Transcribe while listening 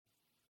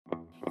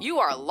You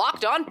are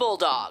Locked On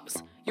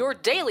Bulldogs, your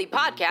daily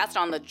podcast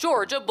on the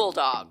Georgia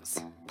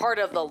Bulldogs. Part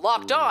of the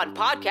Locked On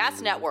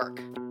Podcast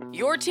Network.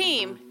 Your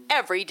team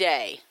every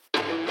day.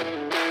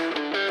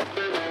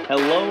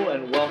 Hello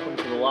and welcome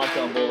to the Locked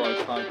On Bulldogs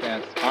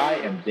podcast. I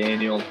am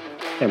Daniel.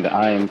 And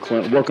I am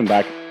Clint. Welcome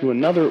back to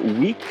another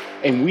week.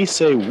 And we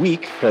say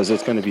week because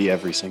it's going to be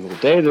every single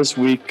day this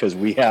week because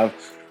we have,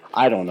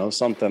 I don't know,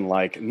 something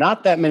like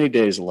not that many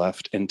days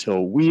left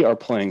until we are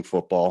playing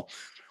football,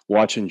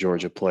 watching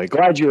Georgia play.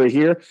 Glad you're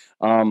here.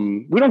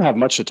 We don't have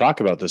much to talk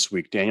about this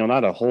week, Daniel.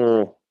 Not a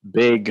whole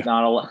big.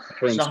 Not a lot.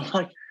 There's not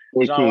a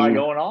lot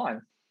going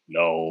on.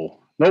 No.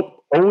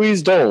 Nope.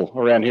 Always dull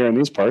around here in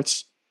these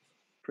parts.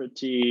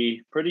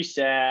 Pretty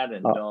sad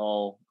and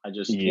dull. I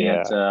just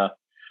can't.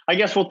 I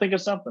guess we'll think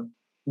of something.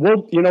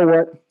 Well, you know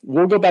what?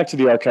 We'll go back to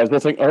the archives.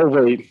 We'll think, oh,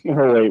 wait,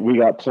 we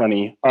got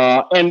plenty.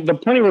 And the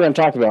plenty we're going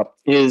to talk about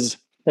is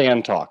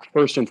fan talk,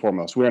 first and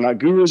foremost. We are not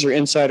gurus or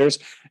insiders,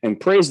 and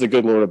praise the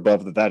good Lord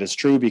above that is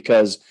true,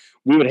 because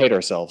we would hate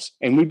ourselves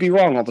and we'd be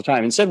wrong all the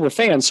time. Instead, we're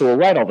fans, so we're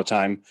right all the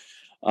time.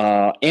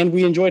 And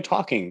we enjoy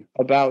talking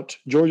about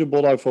Georgia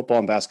Bulldog football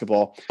and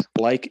basketball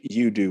like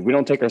you do. We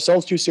don't take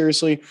ourselves too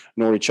seriously,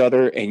 nor each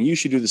other, and you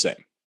should do the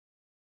same.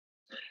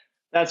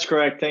 That's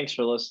correct. Thanks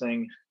for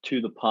listening to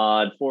the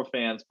pod. For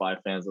fans, by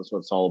fans, that's what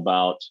it's all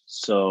about.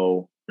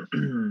 So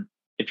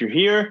if you're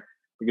here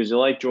because you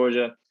like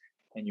Georgia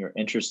and you're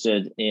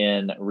interested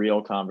in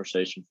real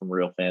conversation from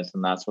real fans,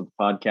 then that's what the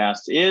podcast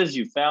is.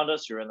 You found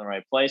us. You're in the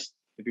right place.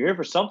 If you're here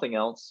for something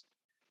else,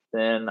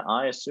 then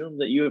I assume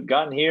that you have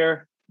gotten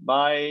here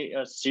by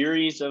a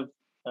series of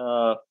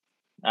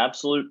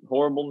absolute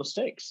horrible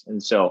mistakes. And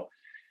so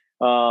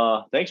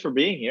thanks for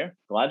being here.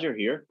 Glad you're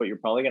here, but you're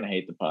probably going to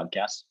hate the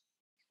podcast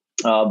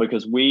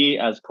because we,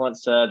 as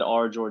Clint said,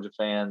 are Georgia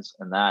fans,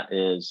 and that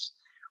is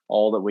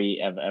all that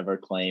we have ever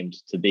claimed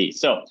to be.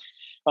 So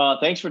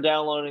thanks for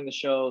downloading the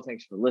show.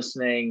 Thanks for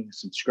listening,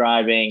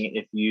 subscribing.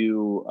 If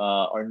you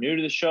are new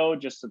to the show,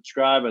 just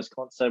subscribe. As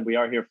Clint said, we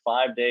are here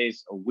 5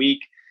 days a week,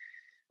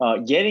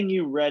 getting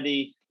you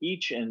ready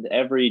each and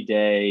every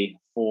day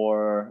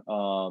for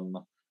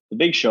the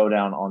big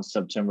showdown on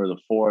September the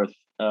 4th,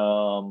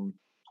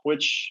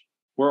 which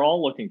we're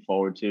all looking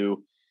forward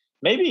to.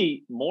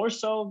 Maybe more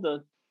so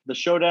the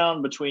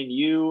showdown between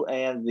you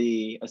and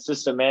the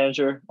assistant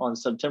manager on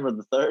September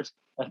the 3rd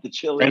at the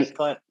Chili's.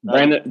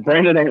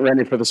 Brandon ain't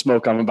ready for the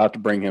smoke I'm about to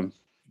bring him.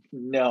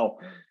 No,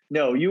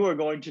 you are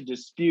going to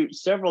dispute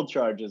several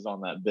charges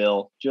on that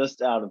bill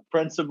just out of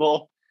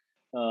principle.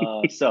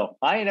 So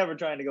I ain't ever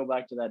trying to go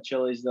back to that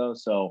Chili's though.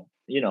 So,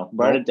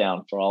 write it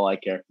down for all I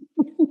care.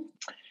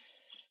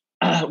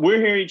 We're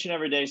here each and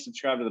every day.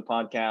 Subscribe to the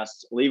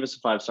podcast. Leave us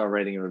a 5-star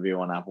rating and review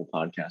on Apple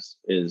Podcasts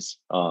is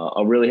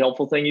a really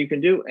helpful thing you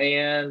can do.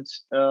 And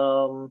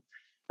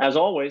as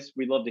always,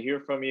 we'd love to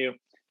hear from you.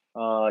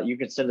 You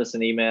can send us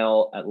an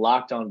email at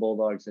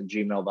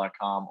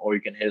lockedonbulldogs@gmail.com, or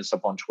you can hit us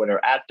up on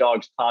Twitter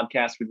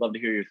 @dogspodcast. We'd love to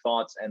hear your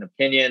thoughts and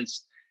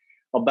opinions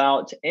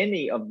about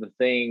any of the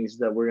things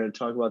that we're going to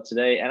talk about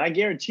today. And I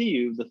guarantee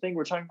you, the thing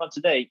we're talking about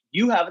today,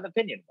 you have an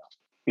opinion about.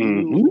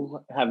 Mm-hmm. You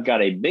have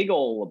got a big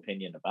old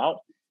opinion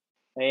about.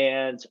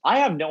 And I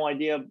have no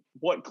idea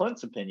what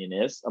Clint's opinion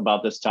is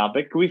about this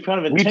topic. We've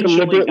kind of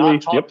intentionally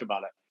not talked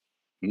about it.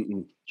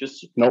 Mm-mm.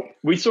 Nope.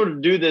 We sort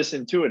of do this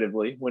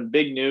intuitively. When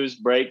big news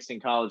breaks in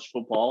college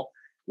football,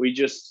 we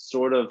just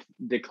sort of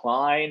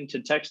decline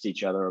to text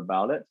each other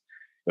about it.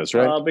 That's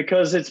right.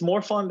 Because it's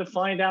more fun to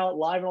find out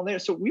live on there.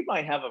 So we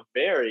might have a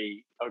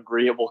very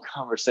agreeable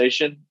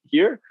conversation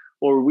here,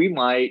 or we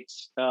might,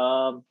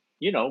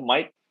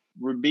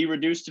 be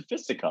reduced to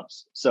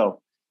fisticuffs.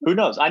 So who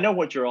knows? I know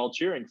what you're all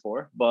cheering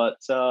for, but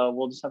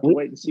we'll just have to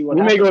wait and see what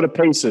happens. We may go to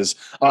paces.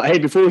 Hey,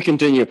 before we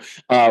continue,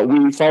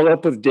 we follow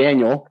up with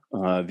Daniel,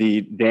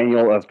 the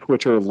Daniel of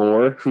Twitter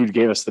lore, who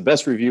gave us the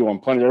best review on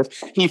Planet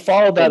Earth. He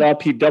followed that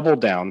up. He doubled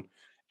down,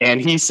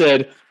 and he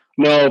said,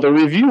 no, the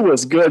review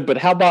was good, but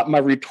how about my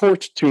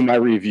retort to my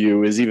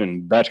review is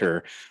even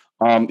better?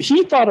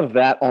 He thought of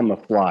that on the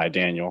fly,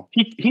 Daniel.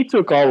 He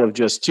took all of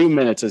just 2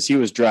 minutes as he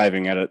was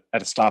driving at a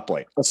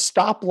stoplight. A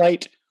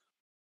stoplight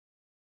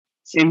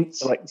in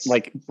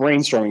like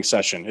brainstorming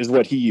session is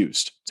what he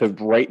used to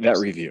write that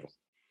review.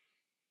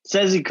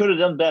 Says he could have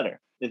done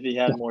better if he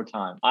had more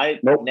time.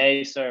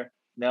 Nay, sir.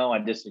 No, I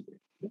disagree.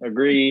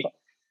 Agree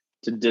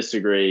to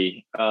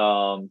disagree.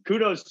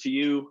 Kudos to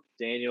you,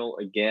 Daniel,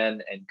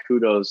 again, and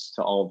kudos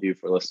to all of you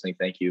for listening.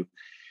 Thank you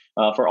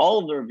for all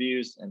of the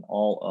reviews and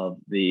all of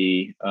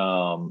the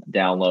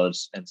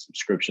downloads and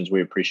subscriptions.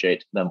 We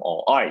appreciate them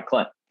all. All right,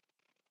 Clint.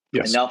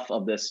 Yes. Enough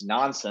of this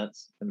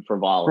nonsense and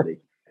frivolity.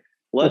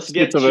 Let's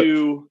get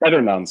to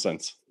better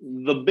nonsense.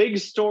 The big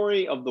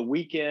story of the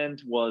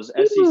weekend was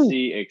SEC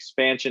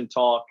expansion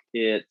talk.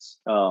 It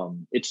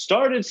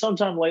started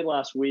sometime late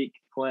last week,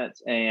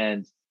 Clint,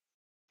 and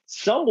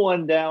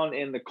someone down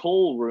in the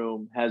coal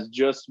room has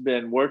just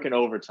been working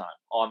overtime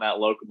on that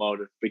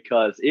locomotive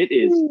because it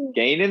is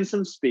gaining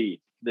some speed.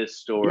 This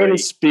story gaining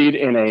speed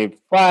in a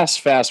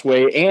fast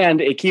way, and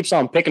it keeps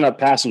on picking up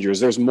passengers.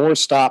 There's more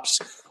stops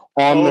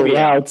on the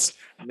routes.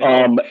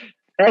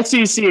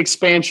 SEC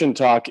expansion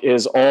talk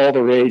is all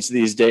the rage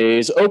these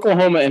days.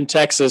 Oklahoma and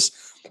Texas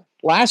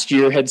last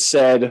year had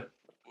said,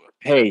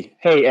 hey,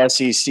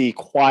 SEC,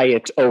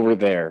 quiet over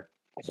there.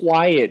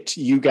 Quiet,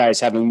 you guys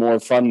having more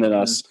fun than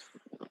us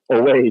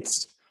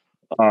awaits.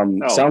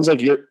 Sounds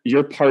like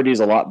your party's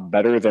a lot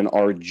better than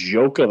our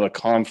joke of a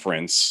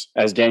conference,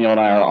 as Daniel and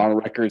I are on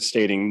record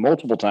stating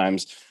multiple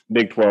times,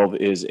 Big 12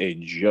 is a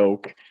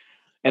joke.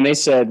 And they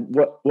said,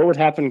 what would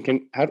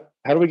happen? How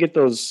do we get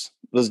those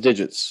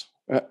digits?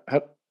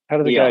 How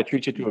did the guy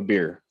treat you to a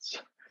beer?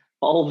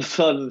 All of a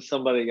sudden,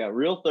 somebody got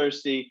real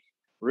thirsty,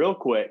 real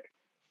quick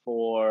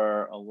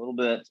for a little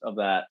bit of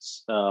that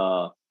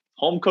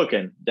home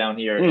cooking down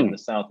here in the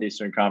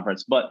Southeastern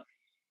Conference. But,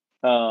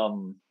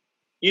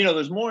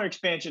 there's more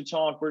expansion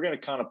talk. We're going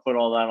to kind of put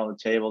all that on the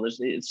table.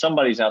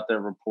 Somebody's out there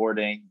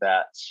reporting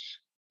that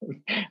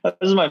this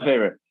is my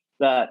favorite,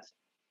 that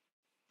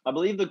I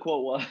believe the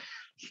quote was,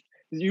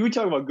 you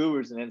talk about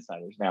gurus and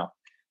insiders now.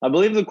 I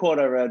believe the quote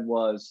I read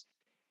was,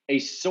 a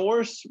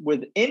source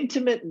with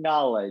intimate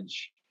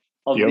knowledge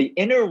of the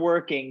inner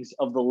workings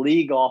of the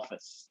league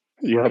office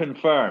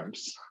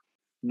confirms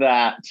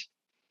that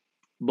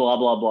blah,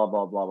 blah, blah,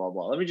 blah, blah, blah,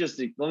 blah. Let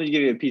me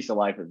give you a piece of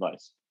life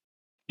advice.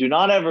 Do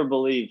not ever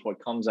believe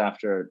what comes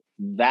after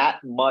that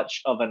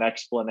much of an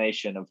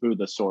explanation of who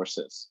the source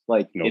is.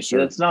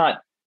 It's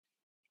not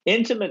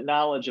intimate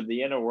knowledge of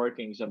the inner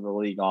workings of the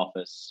league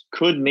office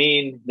could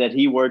mean that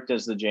he worked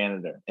as the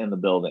janitor in the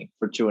building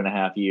for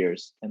 2.5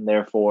 years and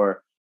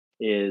therefore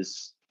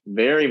is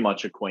very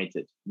much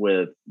acquainted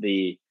with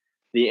the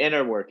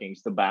inner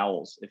workings, the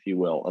bowels, if you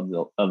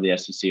will, of the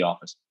SEC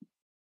office.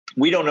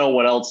 We don't know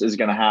what else is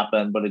going to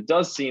happen, but it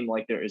does seem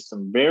like there is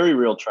some very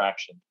real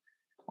traction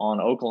on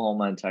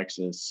Oklahoma and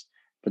Texas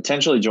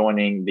potentially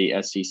joining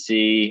the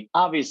SEC.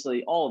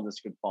 Obviously, all of this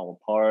could fall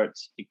apart.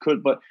 It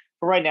could, but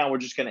for right now, we're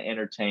just going to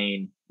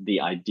entertain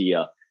the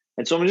idea.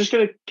 And so I'm just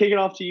going to kick it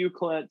off to you,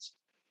 Clint.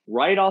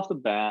 Right off the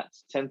bat,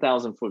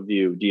 10,000 foot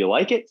view. Do you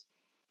like it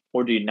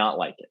or do you not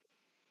like it?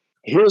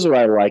 Here's what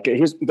I like.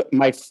 Here's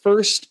my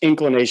first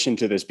inclination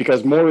to this,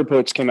 because more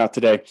reports came out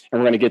today, and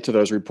we're going to get to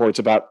those reports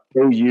about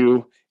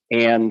OU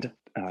and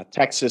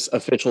Texas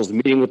officials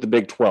meeting with the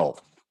Big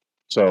 12.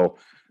 So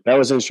that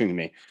was interesting to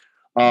me.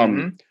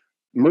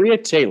 Maria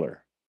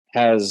Taylor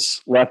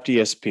has left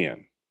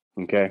ESPN.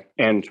 Okay,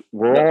 and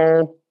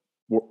we're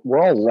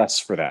all less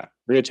for that.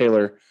 Maria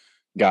Taylor,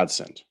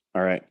 godsend.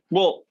 All right.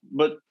 Well,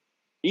 but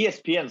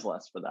ESPN's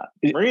less for that.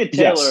 Maria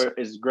Taylor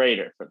is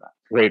greater for that.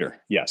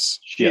 Greater, yes.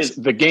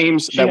 The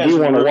games that we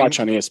want to watch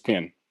on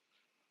ESPN.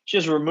 She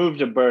has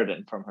removed a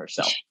burden from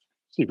herself.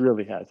 She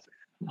really has.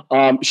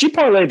 She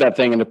parlayed that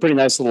thing in a pretty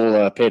nice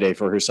little payday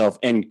for herself,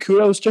 and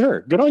kudos to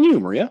her. Good on you,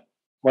 Maria.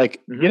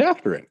 Get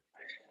after it.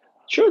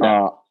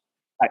 Sure.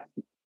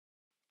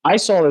 I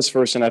saw this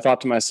first, and I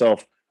thought to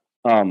myself,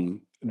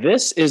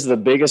 this is the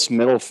biggest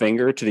middle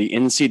finger to the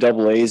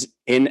NCAA's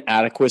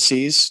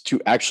inadequacies to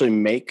actually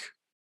make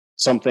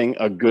something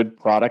a good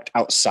product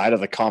outside of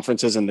the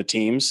conferences and the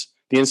teams.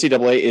 The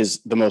NCAA is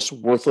the most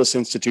worthless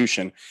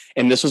institution,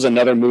 and this was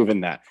another move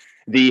in that.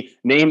 The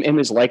name,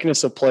 image,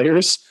 likeness of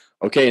players.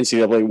 Okay,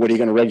 NCAA, what are you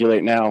going to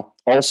regulate now?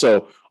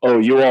 Also,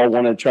 you all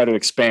want to try to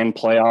expand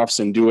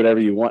playoffs and do whatever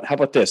you want. How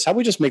about this? How about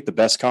we just make the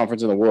best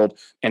conference in the world,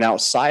 and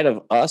outside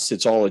of us,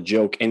 it's all a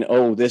joke, and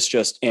this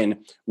just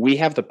in. We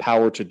have the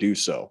power to do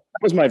so.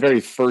 That was my very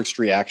first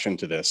reaction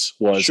to this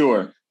was,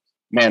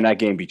 man, that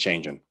game be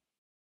changing.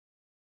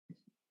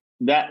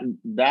 That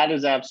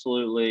is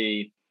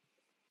absolutely,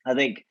 I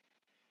think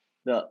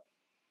the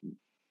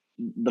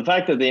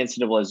fact that the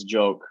NCAA is a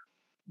joke,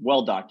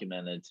 well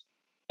documented.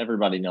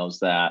 Everybody knows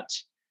that.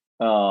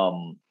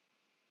 I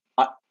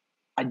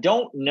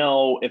don't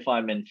know if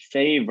I'm in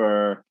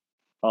favor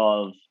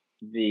of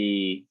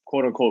the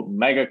quote unquote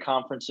mega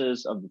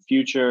conferences of the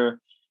future.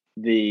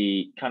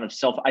 The kind of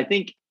I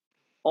think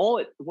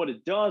what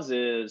it does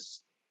is,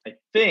 I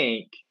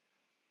think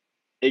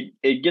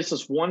it gets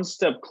us one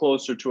step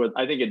closer to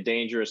a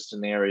dangerous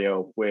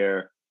scenario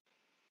where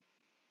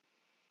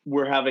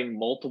we're having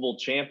multiple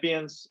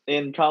champions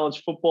in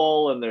college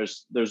football, and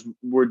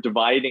we're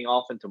dividing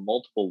off into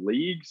multiple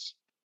leagues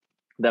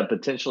that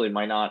potentially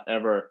might not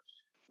ever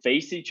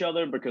face each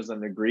other because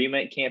an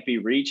agreement can't be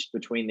reached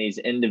between these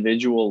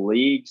individual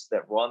leagues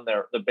that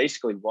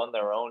basically run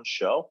their own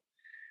show.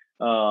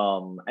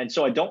 And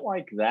so I don't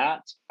like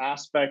that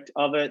aspect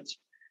of it,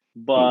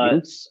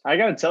 but I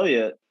got to tell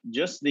you,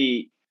 just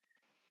the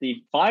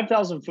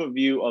 5,000 foot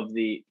view of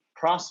the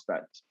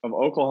prospect of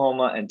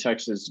Oklahoma and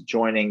Texas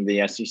joining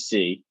the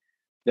SEC,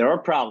 there are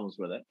problems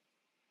with it,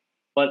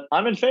 but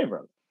I'm in favor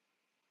of it.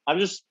 I'm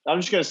just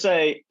going to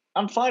say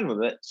I'm fine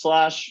with it.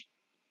 I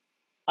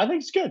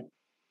think it's good.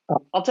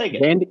 I'll take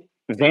it.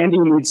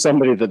 Vandy needs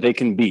somebody that they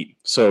can beat.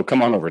 So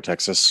come on over,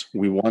 Texas.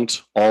 We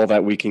want all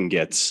that we can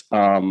get.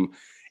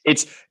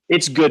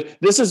 It's good.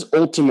 This is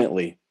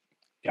ultimately,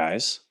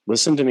 guys,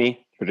 listen to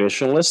me,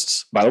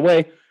 traditionalists. By the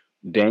way,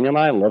 Daniel and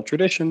I love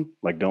tradition.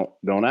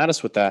 Don't add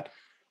us with that.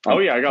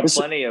 I got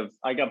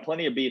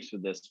plenty of beefs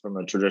with this from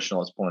a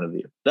traditionalist point of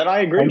view that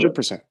I agree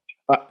 100%.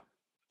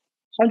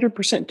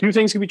 100%. Two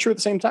things can be true at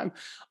the same time.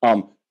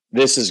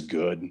 This is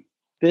good.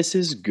 This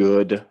is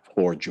good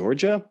for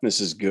Georgia.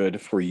 This is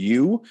good for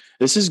you.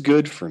 This is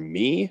good for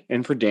me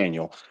and for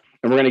Daniel.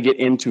 And we're going to get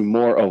into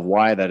more of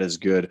why that is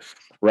good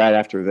right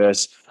after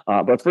this.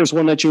 But first,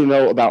 we'll let you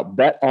know about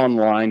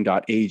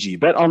betonline.ag.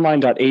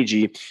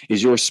 Betonline.ag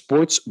is your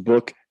sports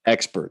book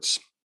experts.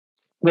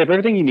 They have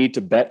everything you need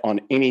to bet on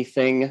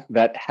anything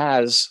that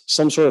has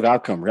some sort of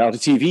outcome, reality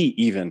TV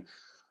even.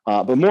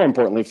 But more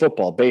importantly,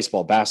 football,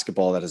 baseball,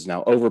 basketball, that is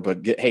now over.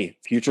 But hey,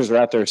 futures are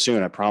out there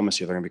soon. I promise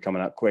you they're going to be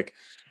coming out quick.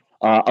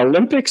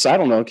 Olympics, I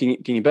don't know. Can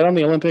you bet on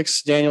the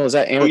Olympics, Daniel? Is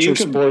that amateur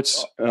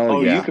sports?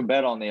 Yeah. You can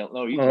bet on you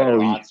can bet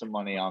lots of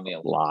money on the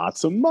Olympics.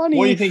 Lots of money.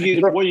 What do you think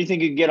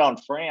you could get on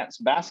France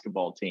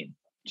basketball team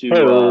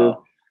to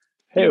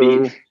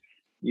beat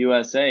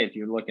USA if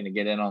you're looking to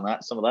get in on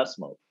that, some of that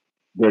smoke?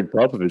 Greg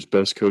Popovich,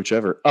 best coach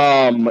ever.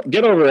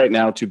 Get over right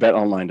now to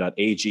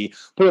betonline.ag.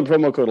 Put in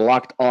promo code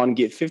Locked On.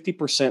 Get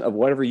 50% of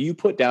whatever you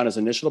put down as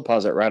initial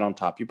deposit right on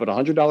top. You put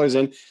 $100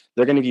 in,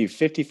 they're going to give you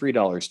 $50 free.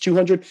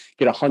 $200,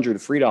 get $100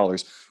 free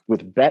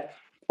with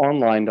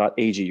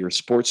betonline.ag, your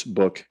sports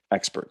book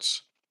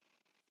experts.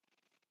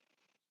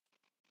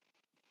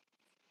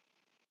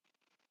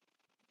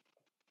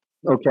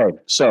 Okay,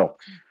 so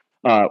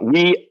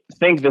we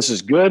think this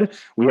is good.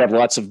 We have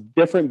lots of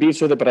different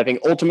beefs with it, but I think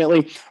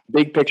ultimately,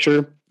 big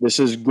picture, this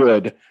is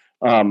good.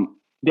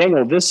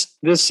 Daniel, this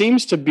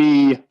seems to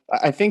be,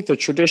 I think, the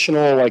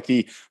traditional, like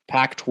the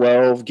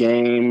Pac-12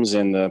 games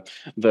and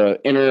the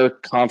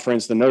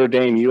inter-conference, the Notre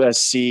Dame,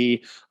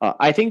 USC.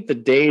 I think the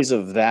days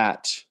of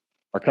that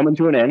are coming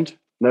to an end.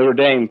 Notre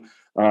Dame,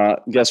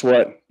 guess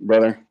what,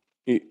 brother?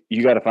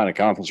 You got to find a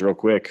conference real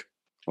quick.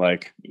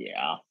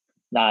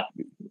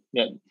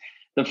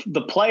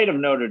 The plight of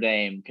Notre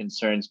Dame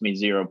concerns me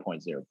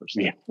 0.0%.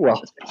 Yeah,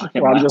 well,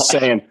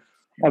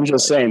 I'm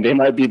just saying they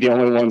might be the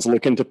only ones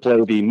looking to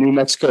play the New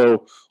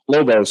Mexico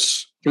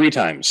Lobos 3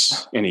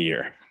 times in a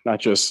year,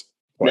 not just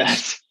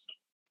twice.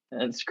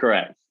 That's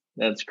correct.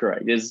 That's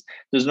correct. Does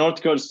North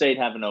Dakota State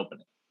have an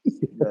opening?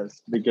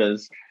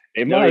 Because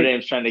Notre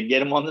Dame's trying to get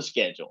them on the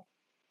schedule.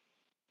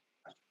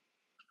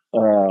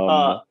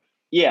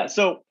 Yeah.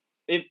 So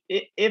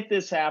if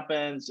this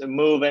happens, a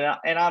move,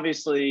 and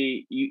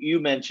obviously you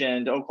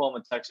mentioned Oklahoma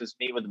and Texas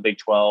meet with the Big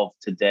 12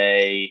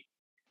 today.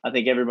 I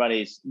think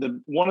everybody's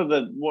one of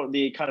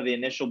the kind of the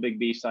initial big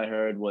beefs I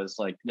heard was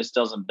like, this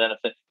doesn't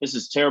benefit. This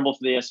is terrible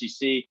for the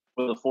SEC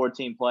with a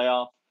 14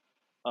 playoff.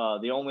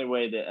 The only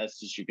way the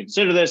SEC should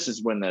consider this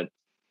is when the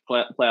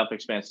playoff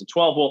expands to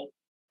 12. Well,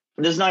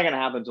 this is not going to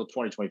happen until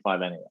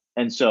 2025 anyway.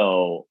 And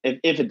so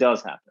if it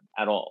does happen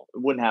at all,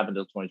 it wouldn't happen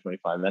until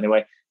 2025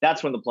 anyway.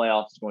 That's when the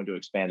playoff is going to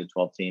expand to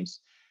 12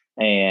 teams.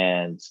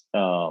 And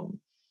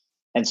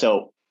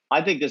so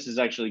I think this is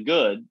actually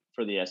good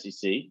for the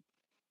SEC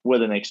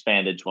with an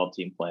expanded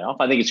 12-team playoff.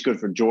 I think it's good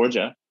for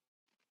Georgia,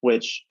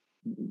 which,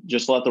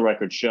 just let the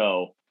record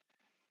show,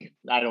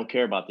 I don't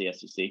care about the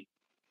SEC.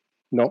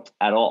 Nope.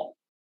 At all.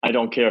 I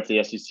don't care if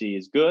the SEC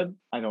is good.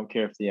 I don't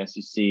care if the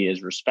SEC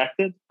is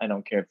respected. I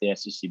don't care if the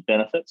SEC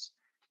benefits.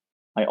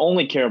 I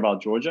only care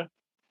about Georgia.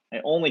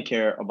 I only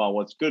care about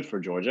what's good for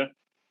Georgia.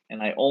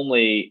 And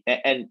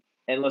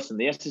listen,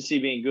 the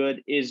SEC being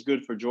good is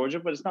good for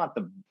Georgia, but it's not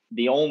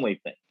the only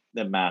thing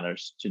that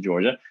matters to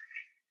Georgia.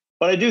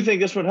 But I do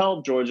think this would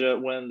help Georgia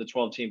when the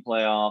 12-team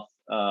playoff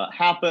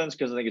happens,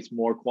 because I think it's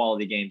more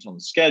quality games on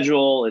the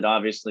schedule. It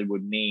obviously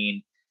would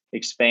mean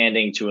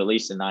expanding to at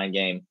least a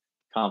 9-game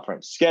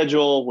conference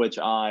schedule, which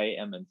I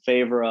am in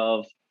favor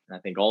of. And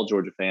I think all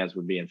Georgia fans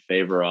would be in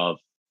favor of,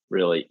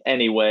 really,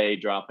 anyway,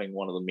 dropping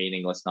one of the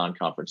meaningless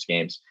non-conference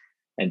games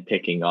and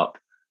picking up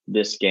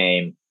this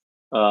game.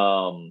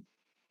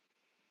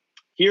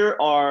 Here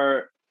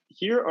are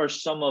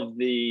some of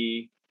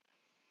the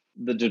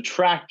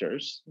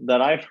detractors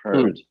that I've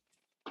heard,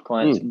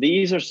 Clint.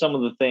 These are some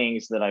of the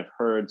things that I've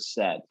heard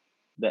said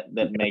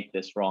that make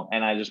this wrong.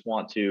 And I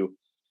want to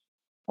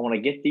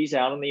get these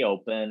out in the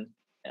open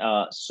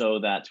so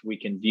that we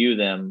can view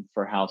them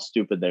for how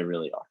stupid they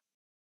really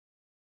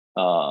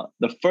are.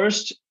 The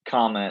first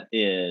comment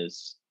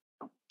is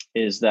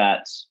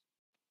that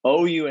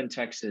OU and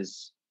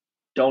Texas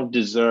don't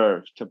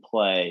deserve to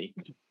play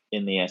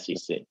in the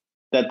SEC,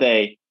 that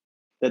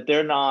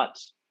they're not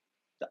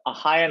a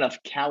high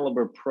enough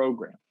caliber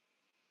program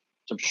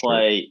to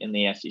play in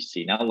the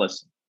SEC. Now,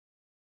 listen,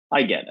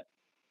 I get it.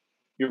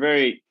 You're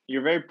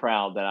very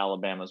proud that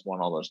Alabama's won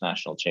all those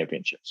national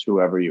championships,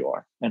 whoever you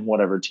are, and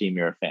whatever team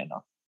you're a fan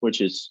of, which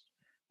is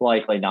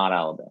likely not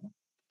Alabama.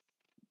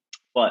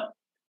 But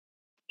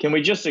can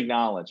we just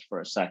acknowledge for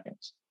a second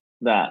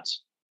that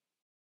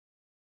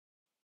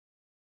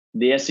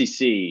the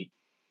SEC,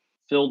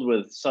 filled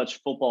with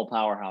such football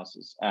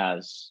powerhouses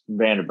as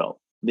Vanderbilt,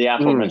 the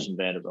aforementioned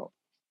Vanderbilt,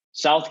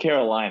 South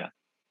Carolina,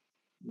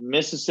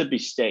 Mississippi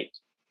State,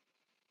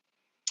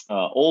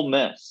 Ole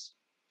Miss,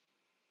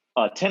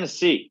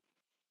 Tennessee,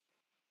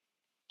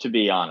 to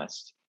be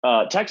honest.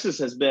 Texas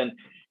has been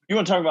 – you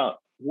want to talk about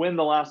when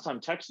the last time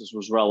Texas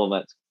was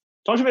relevant?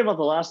 Talk to me about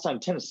the last time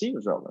Tennessee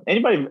was relevant.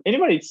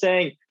 Anybody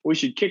saying we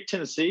should kick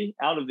Tennessee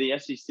out of the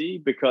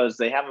SEC because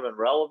they haven't been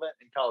relevant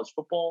in college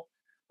football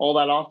all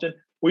that often?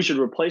 We should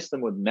replace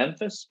them with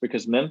Memphis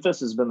because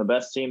Memphis has been the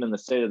best team in the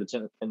state of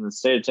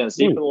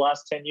Tennessee for the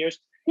last 10 years.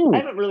 I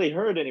haven't really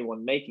heard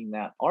anyone making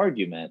that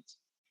argument.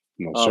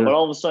 No, but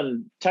all of a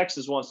sudden,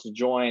 Texas wants to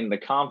join the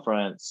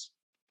conference,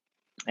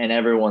 and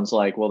everyone's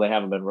like, well, they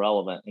haven't been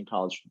relevant in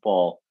college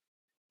football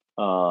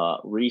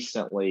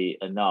recently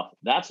enough.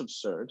 That's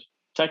absurd.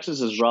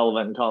 Texas is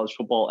relevant in college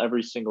football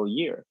every single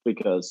year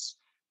because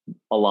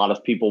a lot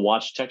of people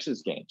watch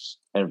Texas games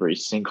every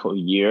single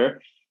year.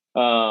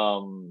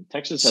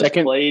 Texas has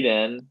played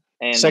in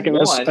and second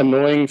most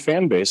annoying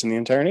fan base in the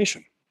entire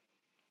nation.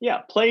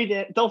 Yeah, played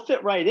in. They'll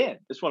fit right in.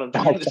 Is what I'm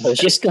trying to say. I was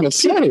just going to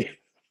say.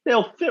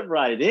 They'll fit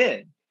right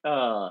in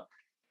to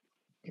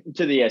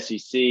the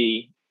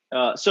SEC.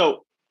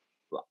 So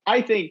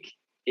I think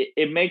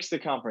it makes the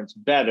conference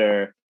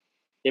better.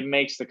 It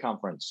makes the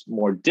conference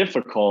more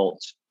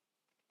difficult.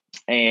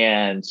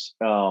 And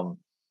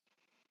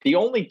the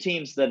only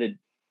teams that it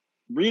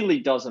really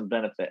doesn't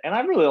benefit, and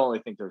I really only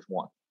think there's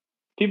one.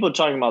 People are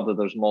talking about that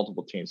there's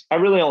multiple teams. I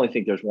really only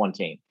think there's one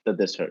team that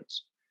this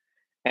hurts,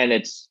 and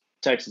it's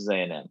Texas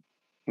A&M.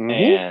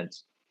 And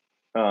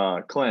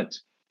Clint,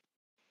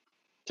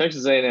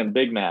 Texas A&M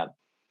big mad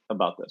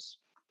about this.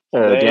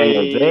 Oh,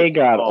 Daniel, they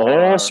got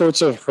all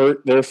sorts of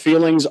hurt. Their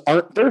feelings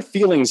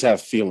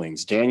have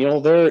feelings,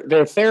 Daniel. Their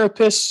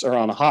therapists are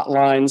on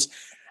hotlines,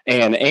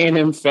 and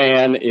A&M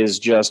fan is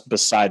just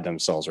beside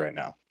themselves right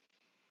now.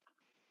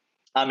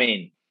 I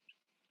mean,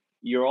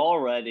 you're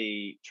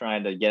already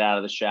trying to get out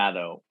of the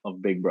shadow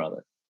of Big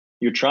Brother.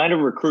 You're trying to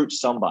recruit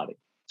somebody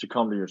to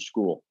come to your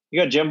school.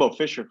 You got Jimbo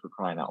Fisher, for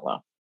crying out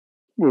loud.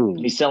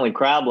 He's selling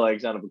crab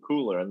legs out of a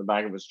cooler in the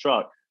back of his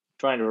truck,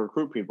 trying to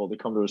recruit people to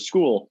come to his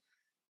school.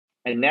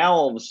 And now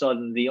all of a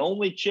sudden, the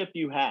only chip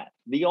you had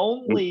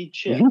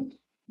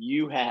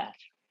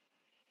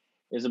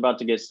is about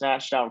to get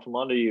snatched out from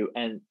under you.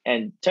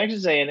 And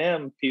Texas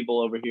A&M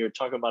people over here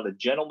talking about a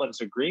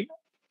gentleman's agreement.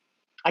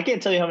 I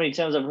can't tell you how many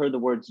times I've heard the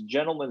words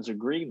gentleman's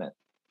agreement.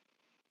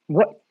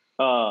 What?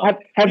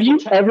 Have you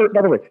ever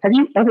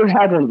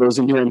had one of those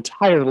in your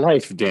entire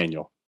life,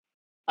 Daniel?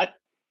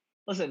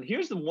 Listen,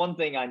 here's the one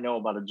thing I know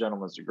about a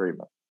gentleman's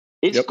agreement.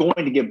 It's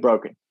going to get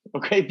broken.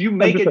 Okay. If you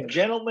make a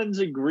gentleman's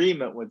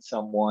agreement with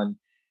someone,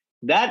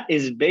 that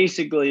is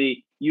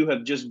basically you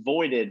have just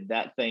voided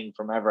that thing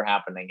from ever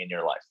happening in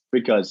your life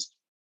because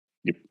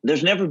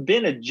there's never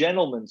been a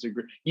gentleman's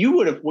agreement. You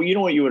would have, you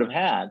know what you would have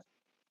had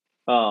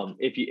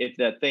if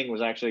that thing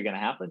was actually going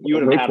to happen? You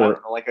would have had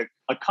like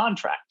a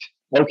contract.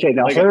 Okay.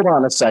 Now hold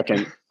on a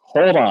second.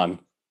 Hold on.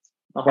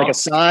 Like a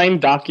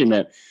signed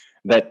document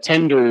that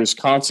tenders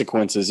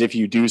consequences if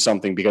you do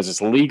something because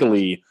it's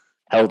legally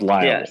held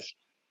liable. Yes.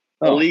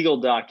 A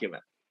legal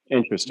document.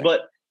 Interesting.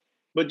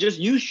 But just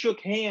you shook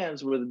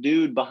hands with a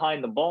dude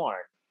behind the barn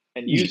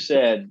and you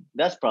said,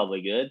 that's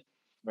probably good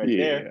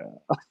there.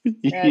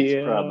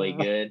 That's probably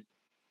good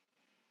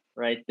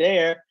right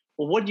there.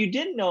 Well, what you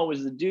didn't know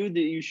is the dude that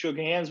you shook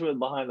hands with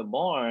behind the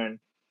barn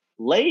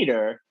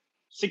later,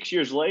 6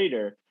 years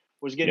later,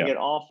 was going to get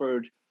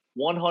offered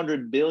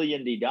 $100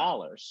 billion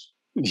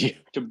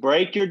to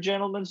break your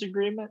gentleman's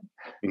agreement.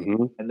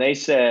 And they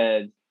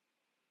said,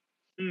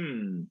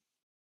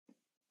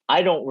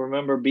 I don't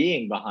remember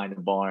being behind a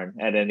barn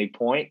at any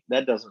point.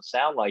 That doesn't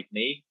sound like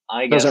me.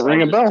 I guess I'll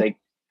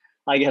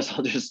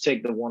just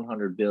take the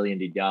 $100 billion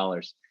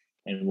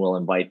and we'll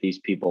invite these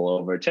people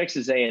over.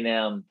 Texas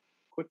A&M,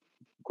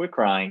 quit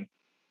crying.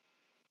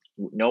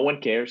 No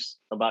one cares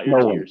about your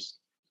tears.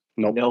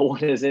 No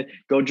one is in.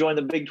 Go join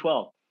the Big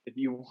 12. If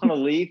you want to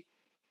leave,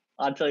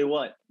 I'll tell you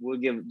what, we'll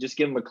give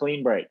them a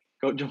clean break.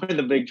 Go join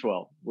the Big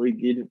 12. We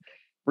get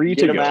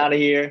them out of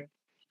here.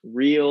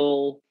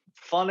 Real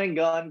fun and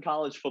gun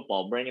college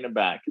football, bringing it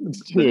back. The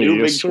new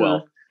Big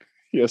 12.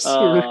 Yes,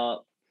 sir.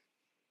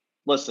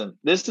 Listen,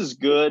 this is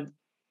good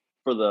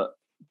for the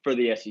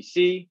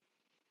SEC.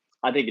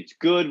 I think it's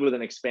good with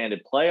an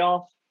expanded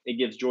playoff. It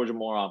gives Georgia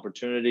more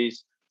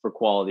opportunities for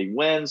quality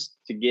wins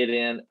to get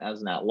in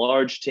as an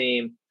at-large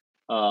team.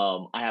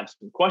 I have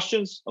some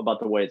questions about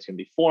the way it's going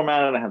to be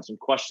formatted. I have some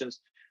questions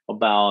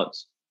about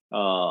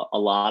a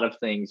lot of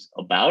things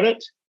about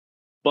it.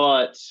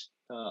 But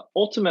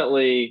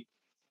ultimately,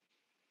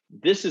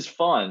 this is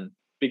fun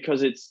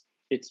because it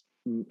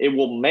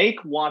will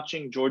make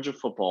watching Georgia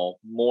football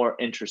more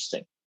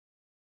interesting.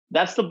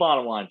 That's the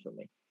bottom line for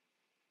me.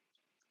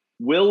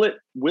 Will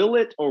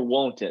it or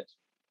won't it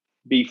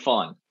be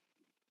fun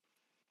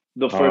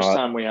the first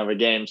time we have a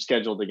game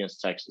scheduled against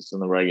Texas in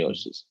the regular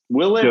season?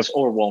 Will it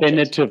or won't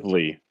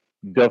it?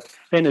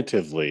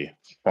 Definitively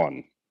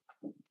fun.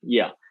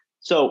 Yeah.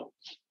 So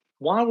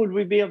why would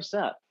we be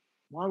upset?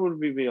 Why would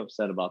we be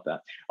upset about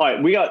that? All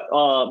right, we got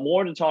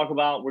more to talk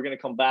about. We're going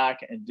to come back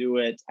and do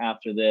it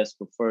after this.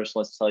 But first,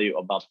 let's tell you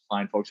about the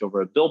fine folks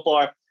over at Built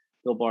Bar.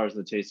 Built Bar is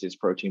the tastiest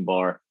protein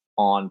bar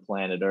on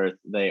planet Earth.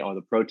 They are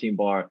the protein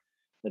bar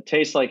that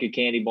tastes like a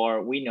candy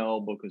bar. We know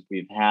because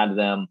we've had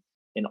them.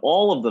 in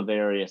all of the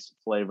various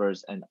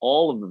flavors, and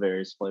all of the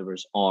various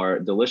flavors are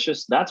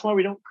delicious. That's why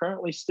we don't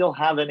currently still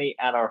have any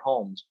at our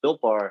homes.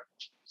 Built Bar,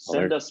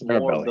 send us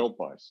more Built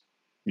Bars.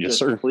 Yes, Just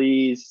sir.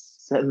 Please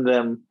send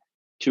them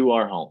to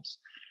our homes.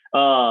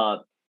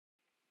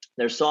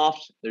 They're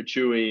soft, they're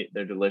chewy,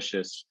 they're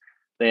delicious.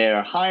 They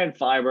are high in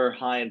fiber,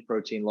 high in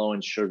protein, low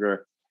in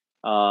sugar.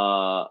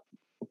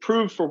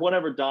 Approved for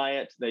whatever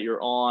diet that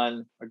you're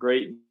on. A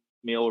great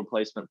meal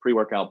replacement,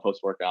 pre-workout,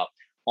 post-workout,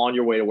 on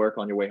your way to work,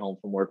 on your way home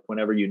from work,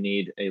 whenever you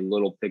need a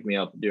little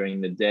pick-me-up during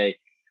the day.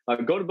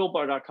 Go to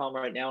BuiltBar.com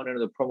right now and enter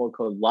the promo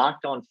code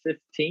LOCKEDON15,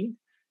 and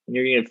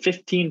you're going to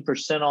get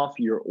 15% off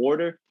your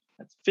order.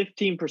 That's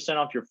 15%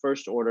 off your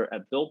first order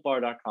at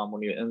BuiltBar.com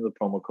when you enter the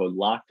promo code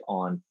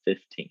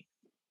LOCKEDON15.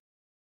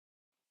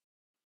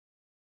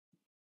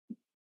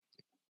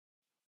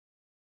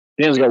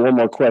 Dan's got one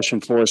more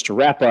question for us to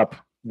wrap up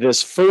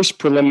this first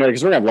preliminary,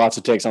 because we're going to have lots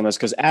of takes on this,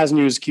 because as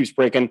news keeps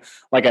breaking,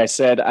 like I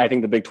said, I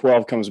think the Big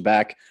 12 comes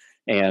back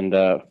and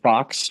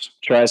Fox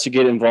tries to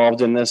get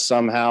involved in this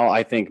somehow.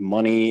 I think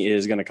money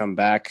is going to come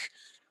back.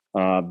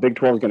 Big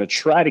 12 is going to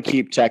try to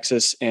keep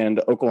Texas and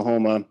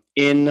Oklahoma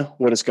in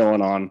what is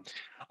going on.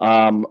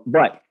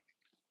 But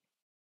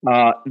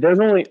there's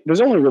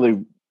only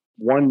really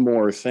one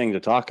more thing to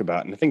talk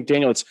about. And I think,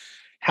 Daniel, it's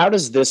how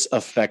does this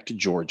affect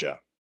Georgia?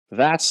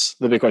 That's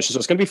the big question. So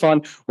it's going to be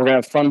fun. We're going to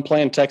have fun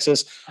playing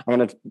Texas. I'm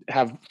going to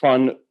have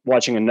fun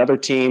watching another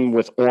team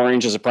with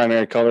orange as a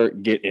primary color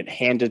get it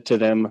handed to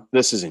them.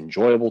 This is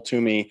enjoyable to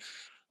me.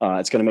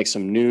 It's going to make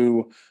some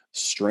new,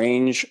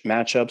 strange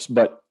matchups.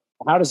 But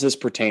how does this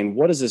pertain?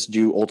 What does this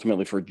do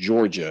ultimately for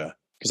Georgia?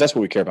 Because that's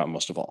what we care about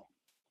most of all.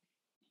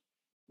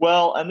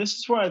 Well, and this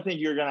is where I think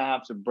you're going to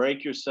have to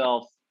break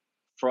yourself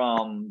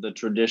from the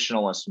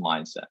traditionalist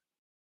mindset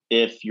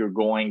if you're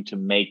going to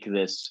make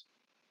this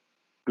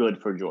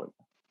good for Georgia.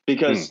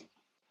 Because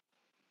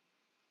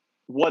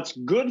what's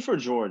good for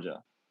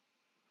Georgia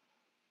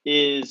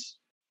is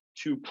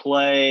to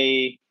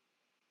play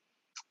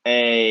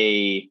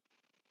a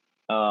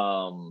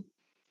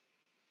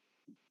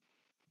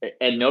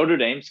Notre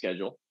Dame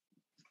schedule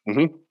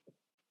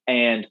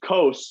and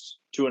coast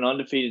to an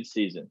undefeated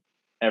season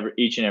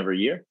each and every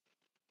year,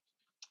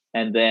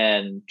 and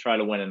then try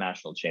to win a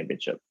national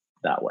championship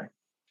that way.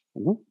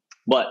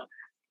 But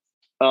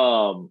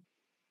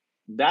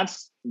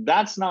that's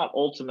not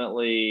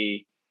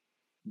ultimately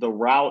the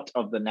route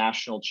of the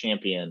national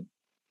champion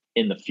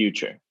in the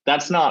future.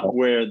 That's not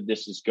where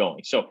this is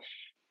going. So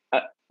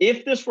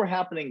if this were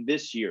happening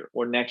this year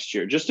or next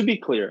year, just to be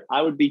clear,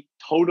 I would be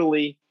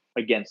totally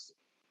against it.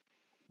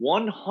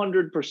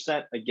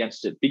 100%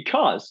 against it,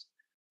 because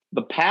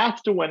the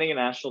path to winning a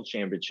national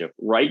championship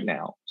right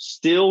now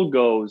still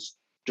goes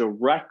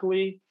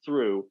directly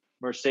through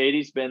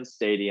Mercedes-Benz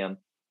Stadium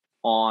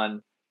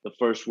on the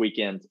first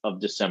weekend of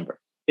December.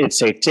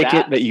 It's a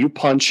ticket that you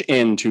punch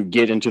in to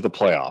get into the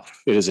playoff.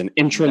 It is an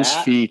entrance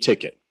fee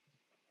ticket.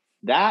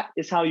 That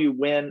is how you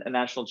win a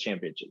national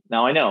championship.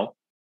 Now, I know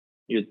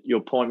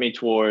you'll point me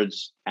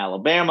towards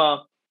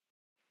Alabama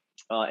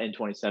in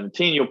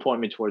 2017. You'll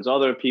point me towards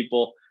other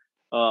people.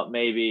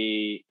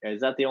 Maybe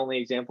is that the only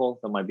example?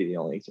 That might be the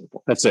only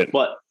example. That's it.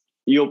 But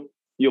you'll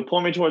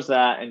point me towards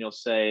that, and you'll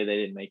say they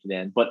didn't make it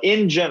in. But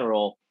in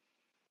general,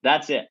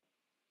 that's it.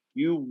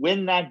 You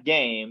win that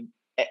game,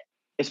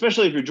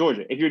 especially if you're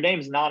Georgia. If your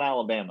name's not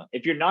Alabama,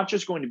 if you're not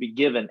just going to be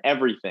given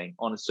everything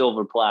on a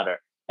silver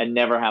platter and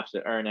never have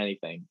to earn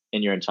anything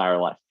in your entire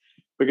life.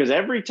 Because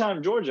every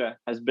time Georgia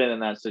has been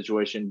in that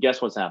situation,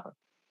 guess what's happened?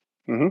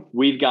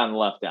 We've gotten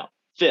left out.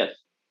 Fifth.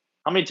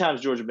 How many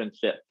times Georgia been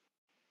fifth?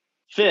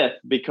 Fifth,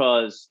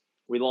 because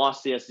we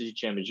lost the SEC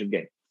championship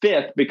game.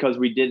 Fifth, because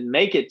we didn't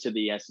make it to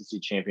the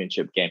SEC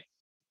championship game.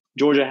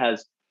 Georgia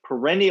has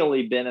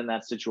perennially been in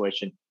that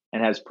situation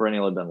and has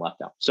perennially been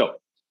left out. So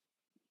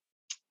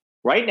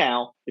right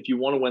now, if you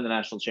want to win the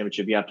national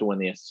championship, you have to win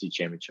the SEC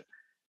championship.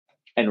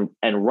 And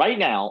right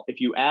now,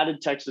 if you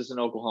added Texas and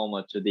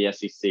Oklahoma to the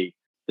SEC,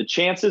 the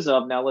chances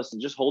of, now listen,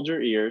 just hold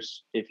your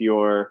ears if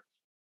you're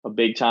a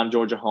big-time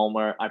Georgia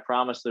homer. I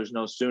promise there's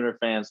no Sooner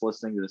fans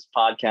listening to this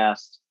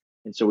podcast,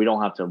 and so we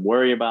don't have to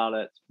worry about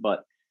it.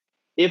 But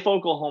if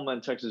Oklahoma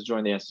and Texas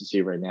join the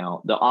SEC right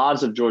now, the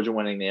odds of Georgia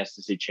winning the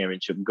SEC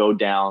championship go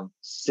down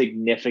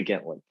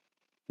significantly.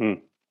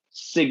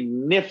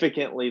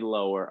 Significantly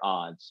lower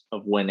odds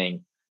of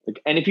winning.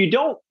 And if you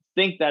don't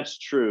think that's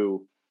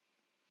true,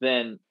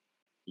 then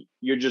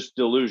you're just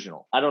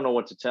delusional. I don't know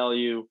what to tell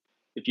you.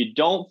 If you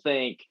don't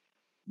think,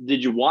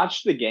 did you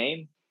watch the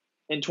game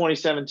in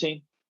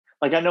 2017?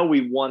 Like, I know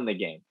we won the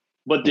game,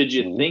 but did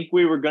you think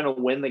we were going to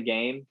win the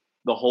game,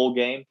 the whole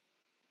game?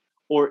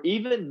 Or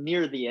even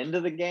near the end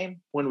of the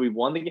game when we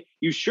won the game?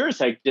 You sure as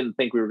heck didn't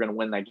think we were going to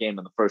win that game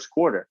in the first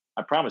quarter.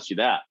 I promise you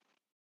that.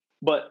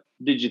 But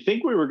did you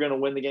think we were going to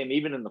win the game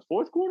even in the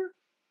fourth quarter?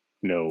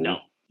 No.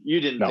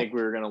 You didn't think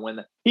we were going to win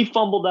that. He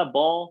fumbled that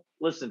ball.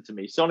 Listen to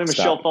me. Sony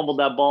Michel fumbled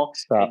that ball,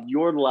 and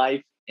your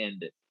life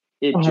ended.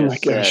 It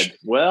just said,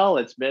 well,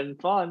 it's been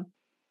fun.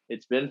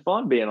 It's been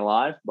fun being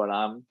alive, but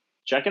I'm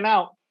checking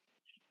out.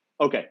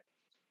 Okay.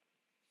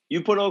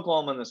 You put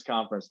Oklahoma in this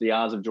conference, the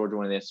odds of Georgia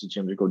winning the SEC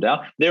championship go down.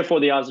 Therefore,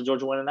 the odds of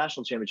Georgia winning a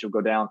national championship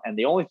go down. And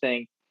the only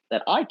thing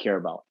that I care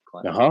about,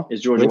 Clint, is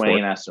Georgia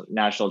winning a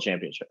national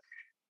championship.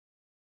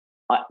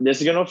 This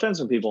is going to offend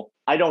some people.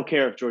 I don't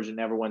care if Georgia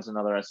never wins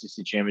another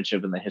SEC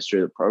championship in the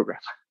history of the program.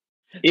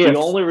 The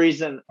only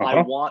reason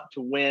I want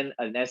to win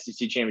an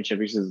SEC championship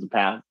is because of the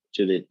path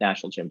to the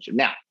national championship.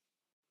 Now,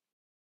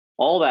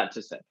 all that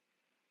to say,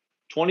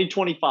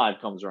 2025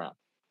 comes around.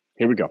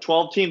 Here we go.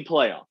 12-team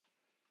playoff.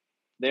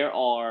 There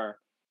are,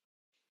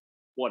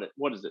 what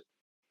is it?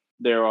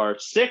 There are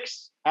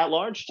 6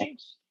 at-large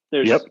teams.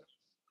 There's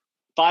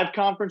 5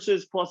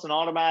 conferences plus an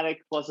automatic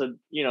plus a,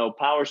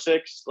 Power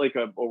 6,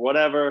 or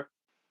whatever,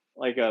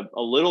 like a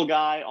little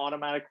guy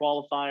automatic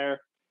qualifier.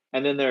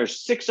 And then there are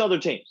 6 other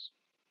teams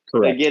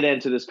that get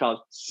into this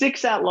college.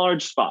 6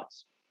 at-large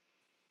spots.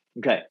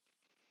 Okay.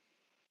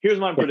 Here's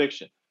my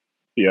prediction.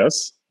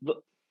 Yes.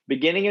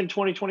 Beginning in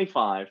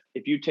 2025,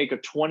 if you take a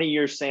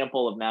 20-year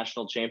sample of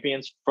national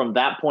champions from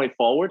that point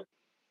forward,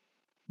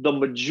 the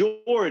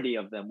majority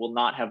of them will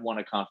not have won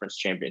a conference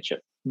championship.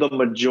 The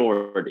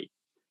majority.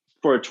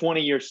 For a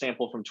 20-year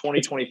sample from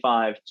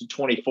 2025 to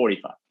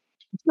 2045.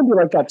 It's going to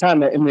be like that time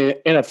that in the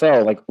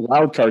NFL, like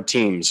wildcard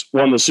teams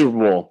won the Super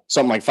Bowl,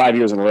 something like 5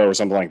 years in a row or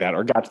something like that,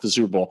 or got to the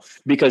Super Bowl.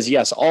 Because,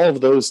 yes, all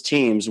of those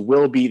teams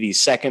will be the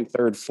 2nd,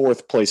 3rd,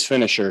 4th place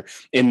finisher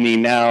in the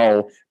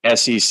now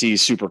SEC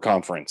Super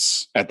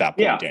Conference at that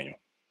point, Daniel.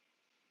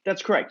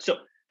 That's correct. So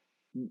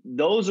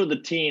those are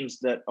the teams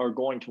that are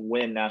going to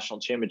win national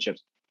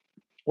championships,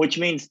 which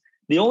means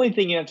the only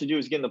thing you have to do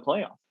is get in the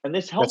playoff. And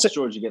this helps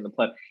Georgia get in the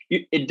playoff.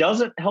 It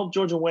doesn't help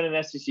Georgia win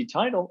an SEC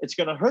title. It's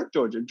going to hurt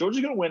Georgia.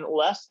 Georgia's going to win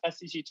less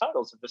SEC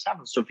titles if this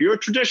happens. So if you're a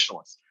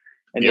traditionalist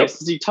and the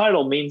SEC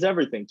title means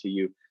everything to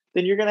you,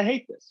 then you're going to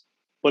hate this.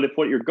 But if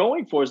what you're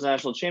going for is a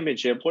national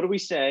championship, what do we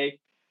say,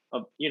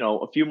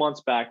 a few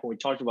months back when we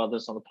talked about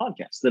this on the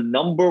podcast? The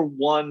number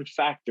one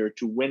factor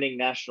to winning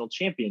national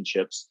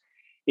championships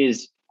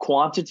is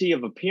quantity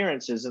of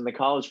appearances in the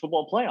college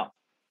football playoff.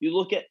 You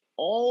look at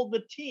all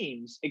the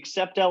teams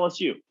except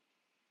LSU.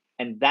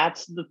 And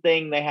that's the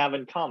thing they have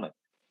in common.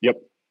 Yep.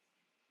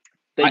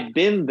 They've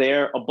been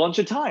there a bunch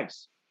of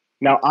times.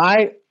 Now,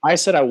 I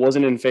said I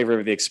wasn't in favor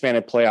of the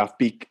expanded playoff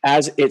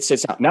as it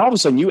sits now. Now, all of a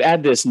sudden, you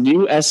add this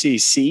new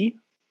SEC,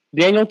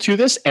 Daniel, to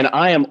this, and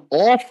I am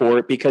all for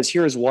it because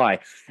here's why.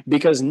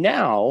 Because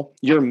now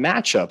your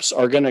matchups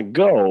are going to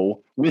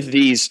go with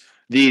these.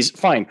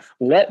 Fine,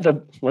 let the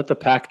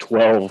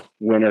Pac-12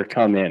 winner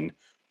come in.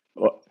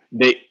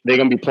 They're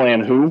going to be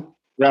playing who?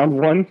 Round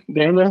 1,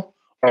 Daniel?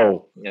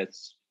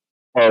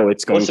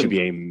 It's going to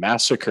be a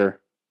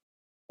massacre.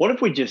 What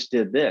if we just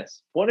did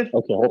this? What if?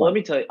 Okay, let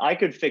me tell you, I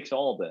could fix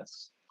all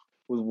this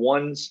with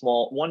one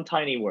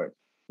tiny word.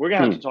 We're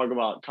gonna have to talk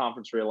about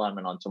conference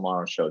realignment on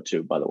tomorrow's show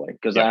too, by the way,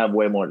 because I have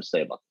way more to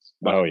say about this.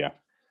 But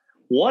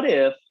what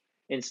if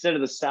instead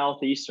of the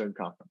Southeastern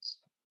Conference?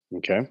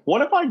 Okay.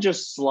 What if I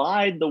just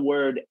slide the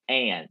word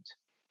 "and"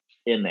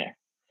 in there?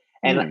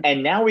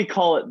 And now we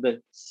call it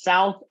the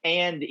South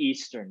and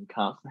Eastern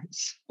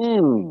Conference.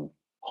 Hold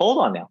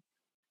on now.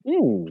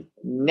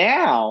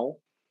 Now,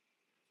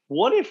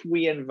 what if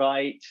we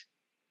invite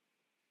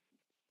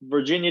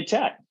Virginia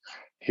Tech?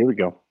 Here we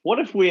go. What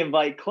if we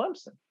invite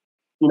Clemson?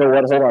 You know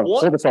what? Hold on.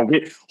 Hold the phone.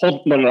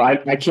 No.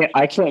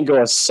 I can't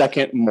go a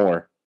second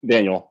more,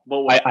 Daniel.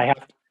 But I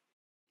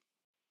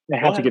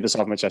have to get this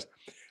off my chest.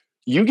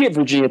 You get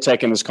Virginia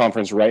Tech in this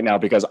conference right now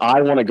because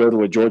I want to go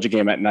to a Georgia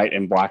game at night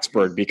in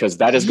Blacksburg because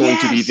that is going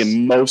to be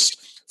the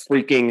most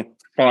freaking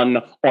fun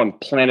on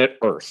planet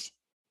Earth.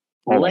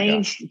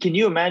 Lane, can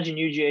you imagine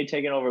UGA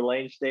taking over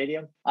Lane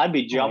Stadium? I'd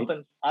be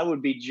jumping. I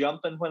would be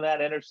jumping when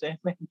that Enter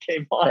Sandman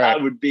came on.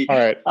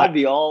 Right. I'd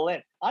be all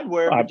in. I'd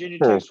wear a Virginia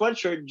Tech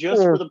sweatshirt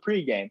just for the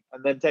pregame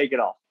and then take it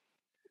off.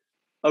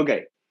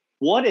 Okay.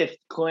 What if,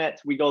 Clint,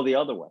 we go the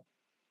other way?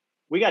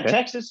 We got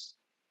Texas.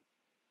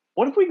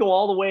 What if we go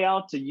all the way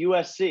out to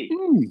USC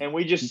and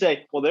we just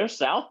say, well, they're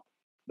South.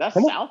 That's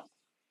South.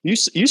 You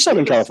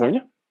Southern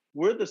California.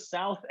 We're the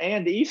South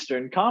and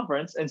Eastern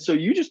Conference. And so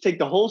you just take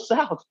the whole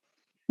South.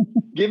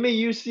 Give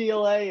me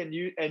UCLA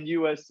and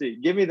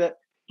USC. Give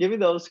me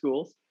those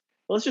schools.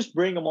 Let's just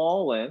bring them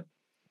all in.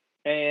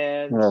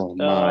 And oh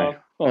my.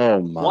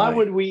 Why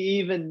would we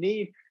even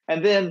need?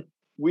 And then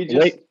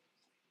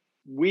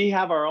we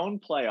have our own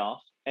playoff,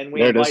 and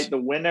we invite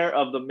the winner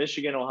of the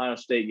Michigan-Ohio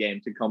State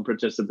game to come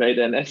participate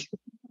in it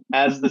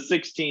as the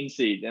 16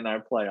 seed in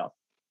our playoff.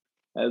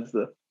 As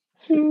the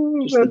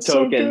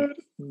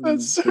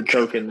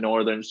token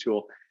Northern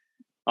school.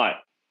 All right.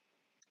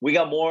 We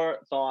got more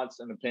thoughts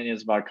and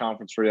opinions about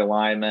conference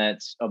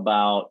realignment,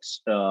 about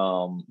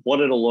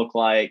what it'll look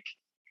like.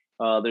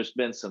 There's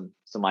been some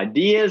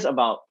ideas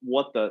about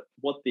what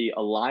the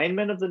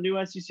alignment of the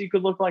new SEC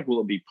could look like. Will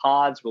it be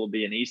pods? Will it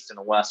be an East and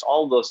a West?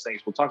 All of those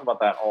things. We'll talk about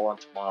that all on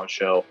tomorrow's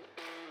show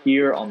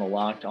here on the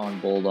Locked On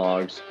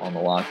Bulldogs on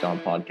the Locked On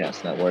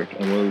Podcast Network.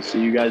 And we'll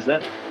see you guys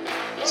then.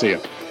 See ya.